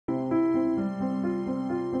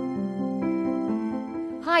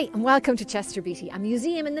Hi and welcome to Chester Beatty, a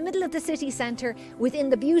museum in the middle of the city centre within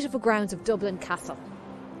the beautiful grounds of Dublin Castle.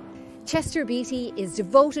 Chester Beatty is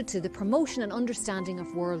devoted to the promotion and understanding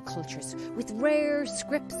of world cultures, with rare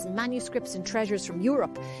scripts, manuscripts and treasures from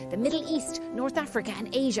Europe, the Middle East, North Africa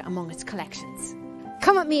and Asia among its collections.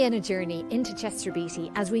 Come with me on a journey into Chester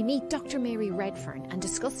Beatty as we meet Dr. Mary Redfern and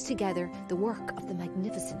discuss together the work of the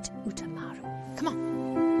magnificent Utamaro. Come on.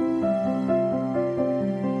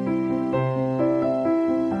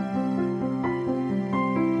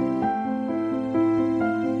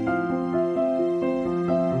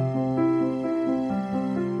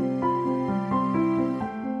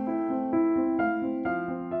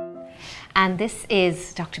 And this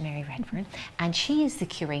is Dr. Mary Redfern, and she is the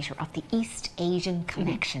curator of the East Asian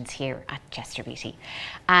collections here at Chester Beatty.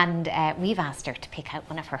 And we've asked her to pick out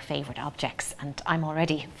one of her favourite objects, and I'm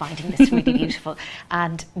already finding this really beautiful.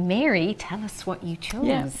 And Mary, tell us what you chose.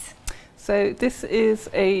 Yes. So this is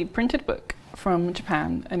a printed book from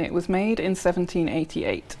Japan, and it was made in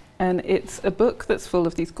 1788. And it's a book that's full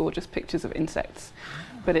of these gorgeous pictures of insects,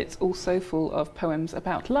 but it's also full of poems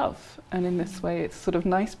about love. And in this way, it's sort of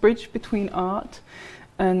nice bridge between art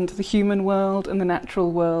and the human world and the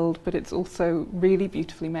natural world, but it's also really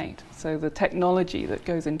beautifully made. So the technology that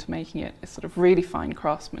goes into making it is sort of really fine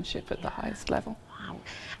craftsmanship at the highest level. Wow.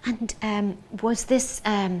 And was this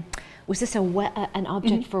an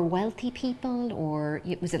object for wealthy people, or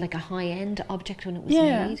was it like a high-end object when it was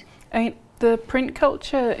made? I mean, the print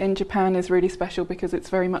culture in Japan is really special because it's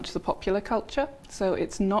very much the popular culture. So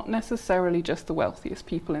it's not necessarily just the wealthiest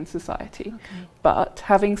people in society. Okay. But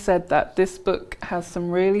having said that, this book has some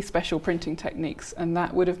really special printing techniques, and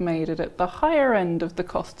that would have made it at the higher end of the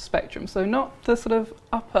cost spectrum. So not the sort of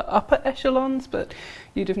upper echelons, but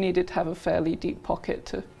you'd have needed to have a fairly deep pocket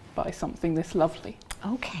to buy something this lovely.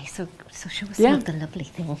 Okay, so show us some of the lovely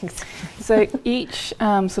things. So each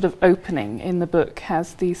sort of opening in the book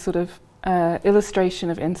has these sort of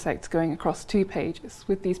illustration of insects going across 2 pages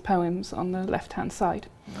with these poems on the left-hand side.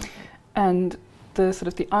 Okay. And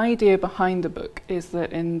the idea behind the book is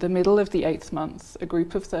that in the middle of the 8th month, a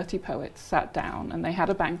group of 30 poets sat down and they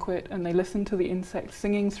had a banquet and they listened to the insects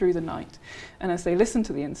singing through the night. And as they listened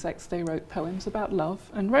to the insects, they wrote poems about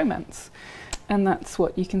love and romance. And that's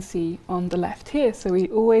what you can see on the left here. So we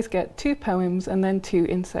always get 2 poems and then 2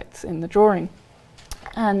 insects in the drawing.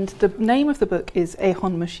 And the name of the book is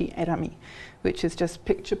Ehon Mushi Erami, which is just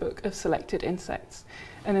picture book of selected insects.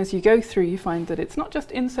 And as you go through, you find that it's not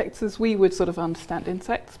just insects as we would sort of understand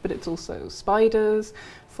insects, but it's also spiders,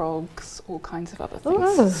 frogs, all kinds of other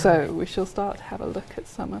things. Ooh. So we shall start to have a look at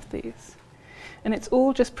some of these. And it's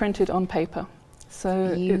all just printed on paper.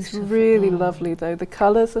 So it's really lovely though, the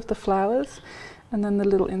colours of the flowers and then the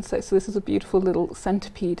little insects. So this is a beautiful little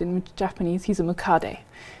centipede. In Japanese, he's a mukade,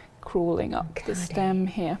 crawling up the stem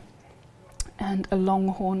here, and a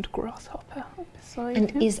long-horned grasshopper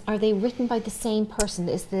beside him. Are they written by the same person?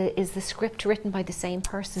 Is the script written by the same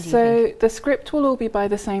person, do you think? The script will all be by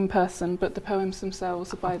the same person, but the poems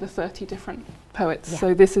themselves are by the 30 different poets. Yeah.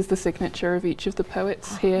 So this is the signature of each of the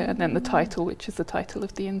poets here, and then the title, which is the title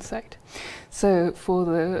of the insect. So for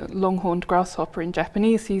the long-horned grasshopper in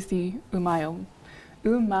Japanese, he's the Umaoi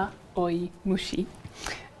Mushi.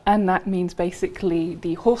 And that means basically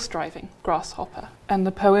the horse-driving grasshopper. And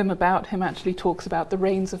the poem about him actually talks about the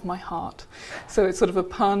reins of my heart. So it's sort of a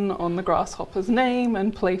pun on the grasshopper's name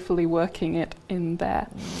and playfully working it in there.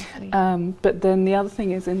 But then the other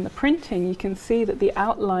thing is in the printing, you can see that the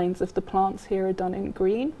outlines of the plants here are done in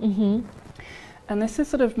green. And this is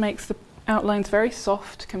sort of makes the outlines very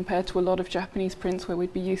soft compared to a lot of Japanese prints where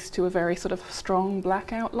we'd be used to a very sort of strong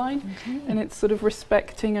black outline. And it's sort of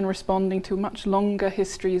respecting and responding to much longer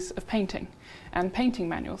histories of painting and painting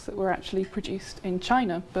manuals that were actually produced in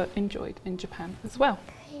China but enjoyed in Japan as well.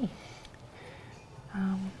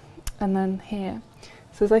 And then here,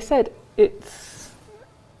 so as I said, it's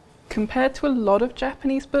compared to a lot of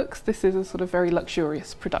Japanese books, this is a sort of very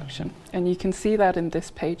luxurious production, and you can see that in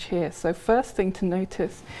this page here. So first thing to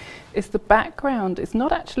notice is the background is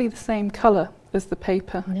not actually the same colour as the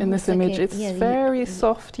paper in this image. It's very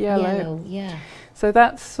soft yellow. So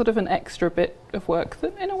that's sort of an extra bit of work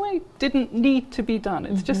that in a way didn't need to be done.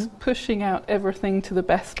 It's just pushing out everything to the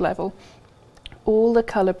best level. All the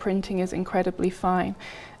colour printing is incredibly fine.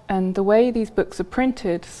 And the way these books are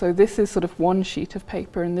printed, so this is sort of one sheet of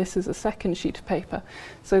paper and this is a second sheet of paper.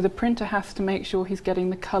 So the printer has to make sure he's getting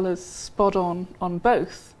the colours spot on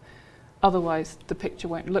both. Otherwise the picture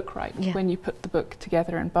won't look right when you put the book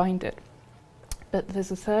together and bind it. But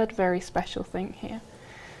there's a third very special thing here,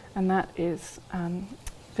 and that is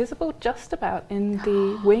visible just about in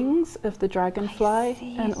the wings of the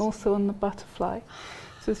dragonfly and also on the butterfly.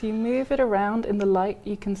 So as you move it around in the light,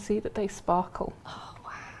 you can see that they sparkle. Oh,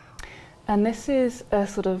 wow. And this is a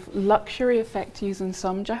sort of luxury effect used in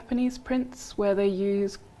some Japanese prints where they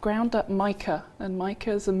use ground up mica. And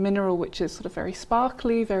mica is a mineral which is sort of very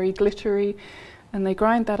sparkly, very glittery. And they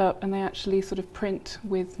grind that up and they actually sort of print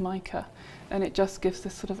with mica. And it just gives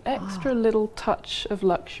this sort of extra little touch of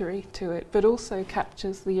luxury to it, but also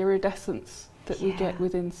captures the iridescence that we get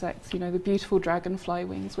with insects, you know, the beautiful dragonfly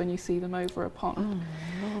wings when you see them over a pond.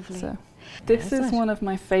 Oh, lovely. So this is one of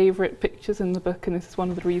my favourite pictures in the book, and this is one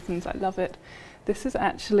of the reasons I love it. This is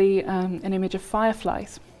actually an image of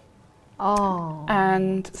fireflies. Oh.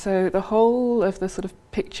 And so the whole of the sort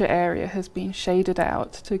of picture area has been shaded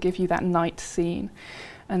out to give you that night scene.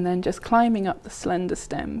 And then just climbing up the slender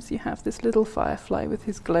stems, you have this little firefly with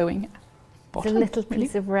his glowing bottom. The little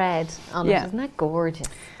piece of red on it. Isn't that gorgeous?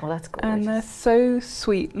 Oh, that's gorgeous. And they're so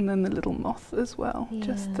sweet. And then the little moth as well,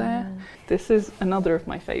 just there. This is another of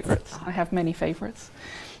my favourites. I have many favourites.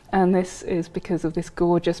 And this is because of this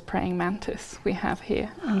gorgeous praying mantis we have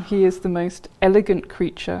here. And he is the most elegant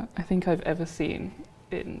creature I think I've ever seen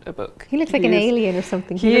in a book. He looks like an alien or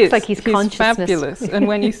something. He looks like he's consciousness. Fabulous. And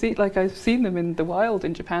when you see, like I've seen them in the wild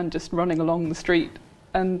in Japan just running along the street,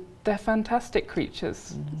 and they're fantastic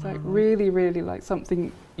creatures. It's like really, really like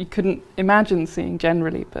something you couldn't imagine seeing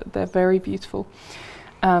generally, but they're very beautiful.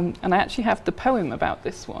 And I actually have the poem about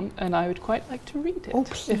this one, and I would quite like to read it. Oh,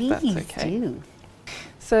 please, if that's okay. do.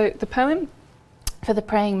 So the poem for the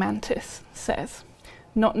praying mantis says,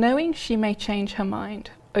 "Not knowing she may change her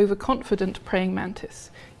mind, overconfident praying mantis,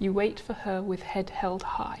 you wait for her with head held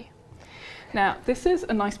high." Now, this is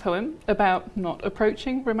a nice poem about not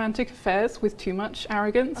approaching romantic affairs with too much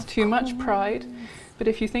arrogance, too much pride. But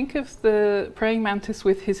if you think of the praying mantis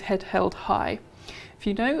with his head held high, if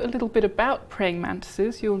you know a little bit about praying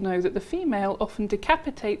mantises, you'll know that the female often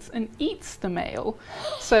decapitates and eats the male.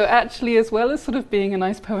 So actually, as well as sort of being a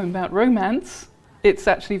nice poem about romance, it's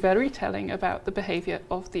actually very telling about the behaviour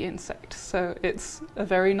of the insect. So it's a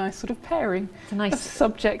very nice sort of pairing of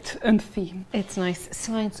subject and theme. It's nice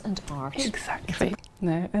science and art. Exactly.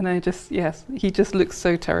 No, and I just, he just looks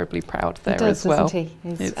so terribly proud there he does, as well. Doesn't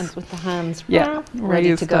he? And with the hands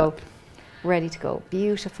ready to go. Ready to go.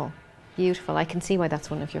 Beautiful. Beautiful. I can see why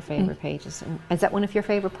that's one of your favourite pages. And is that one of your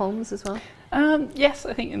favourite poems as well? Yes,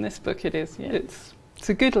 I think in this book it is. Yeah. It's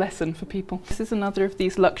a good lesson for people. This is another of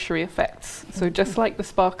these luxury effects. So just like the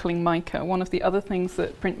sparkling mica, one of the other things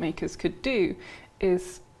that printmakers could do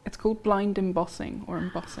is, it's called blind embossing or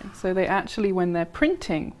embossing. So they actually, when they're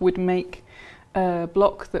printing, would make a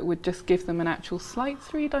block that would just give them an actual slight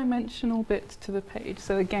three-dimensional bit to the page.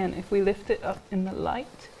 So again, if we lift it up in the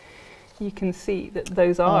light, you can see that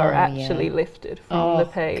those are actually lifted from the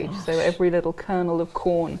page. Gosh. So every little kernel of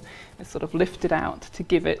corn is sort of lifted out to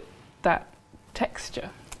give it that texture.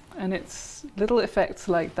 And it's little effects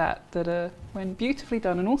like that that are, when beautifully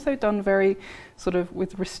done, and also done very sort of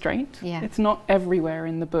with restraint. It's not everywhere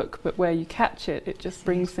in the book, but where you catch it, it just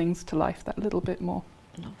brings things to life that little bit more.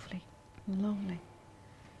 Lovely, lovely.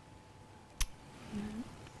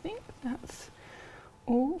 I think that's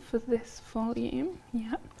all for this volume.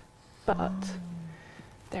 Yep. But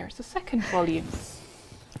there's a second volume.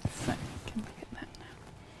 So can we get that now?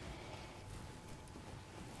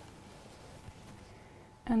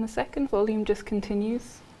 And the second volume just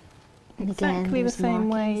continues exactly the same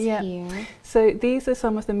way. Here. So these are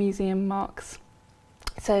some of the museum marks.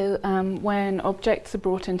 So when objects are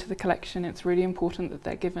brought into the collection, it's really important that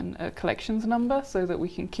they're given a collections number so that we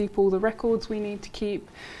can keep all the records we need to keep,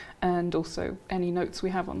 and also any notes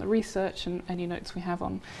we have on the research and any notes we have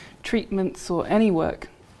on treatments or any work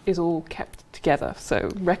is all kept together.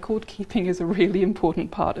 So record keeping is a really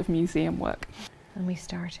important part of museum work. And we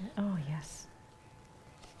started,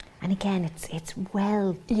 and again, it's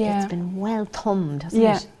well, it's been well thumbed, hasn't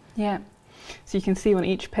it? Yeah. So you can see on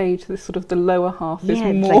each page, this sort of the lower half is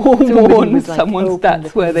more worn.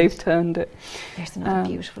 That's where they've turned it. There's another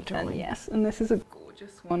beautiful drawing. And this is a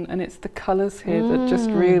gorgeous one, and it's the colours here that just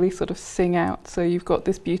really sort of sing out. So you've got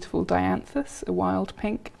this beautiful dianthus, a wild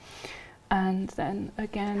pink, and then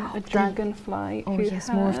again a dragonfly. Oh yes,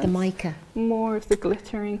 more of the mica. More of the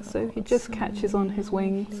glittering, so he just catches on his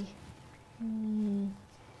wings.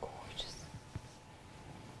 Gorgeous.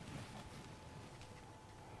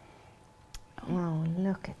 Oh,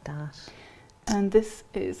 look at that. And this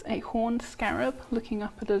is a horned scarab looking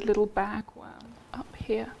up at a little bagworm up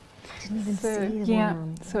here. Didn't even see the yeah,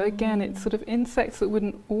 worm. so again, it's sort of insects that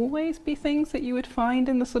wouldn't always be things that you would find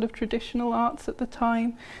in the sort of traditional arts at the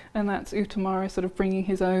time, and that's Utamaro sort of bringing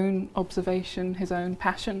his own observation, his own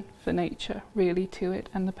passion for nature really to it,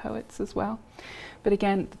 and the poets as well. But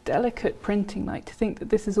again, the delicate printing, like to think that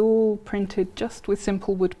this is all printed just with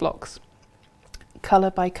simple wood blocks,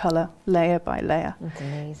 colour by colour, layer by layer. That's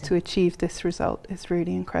amazing. To achieve this result is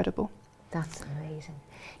really incredible. That's amazing.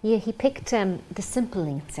 Yeah, he picked the simple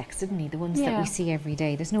insects, didn't he? The ones that we see every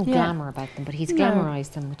day. There's no glamour about them, but he's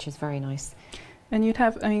glamorised them, which is very nice. And you'd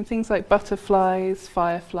have, I mean, things like butterflies,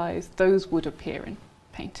 fireflies, those would appear in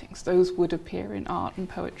paintings. Those would appear in art and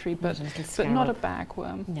poetry, but not a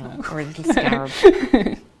bagworm. No, or a little scarab.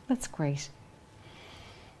 That's great.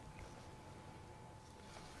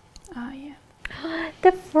 Ah, yeah.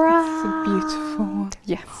 The frog! It's a beautiful one.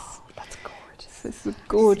 Yes. Oh, that's gorgeous. This is a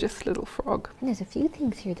gorgeous little frog. And there's a few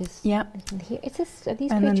things here. There's yeah. Here. Are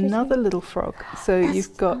these and creatures another here? little frog. So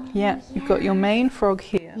you've got you've got your main frog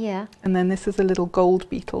here. Yeah. And then this is a little gold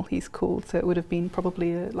beetle, he's called. So it would have been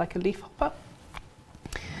probably like a leaf hopper.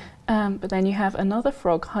 But then you have another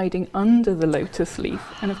frog hiding under the lotus leaf,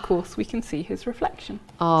 and of course we can see his reflection.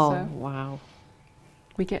 Oh, so wow.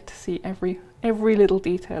 We get to see every little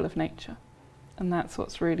detail of nature, and that's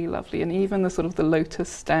what's really lovely. And even the sort of the lotus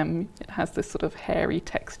stem, it has this sort of hairy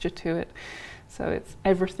texture to it. So it's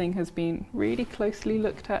everything has been really closely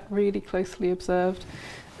looked at, really closely observed,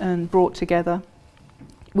 and brought together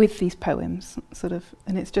with these poems, sort of.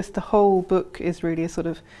 And it's just the whole book is really a sort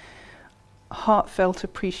of heartfelt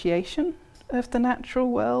appreciation of the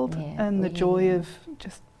natural world and the joy of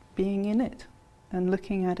just being in it and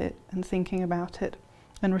looking at it and thinking about it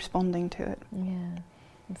and responding to it. Yeah,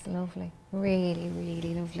 it's lovely. Really,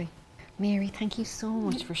 really lovely. Mary, thank you so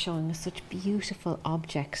much for showing us such beautiful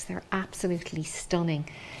objects. They're absolutely stunning.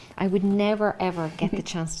 I would never ever get the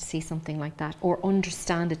chance to see something like that or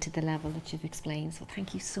understand it to the level that you've explained. So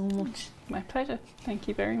thank you so much. My pleasure. Thank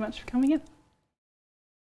you very much for coming in.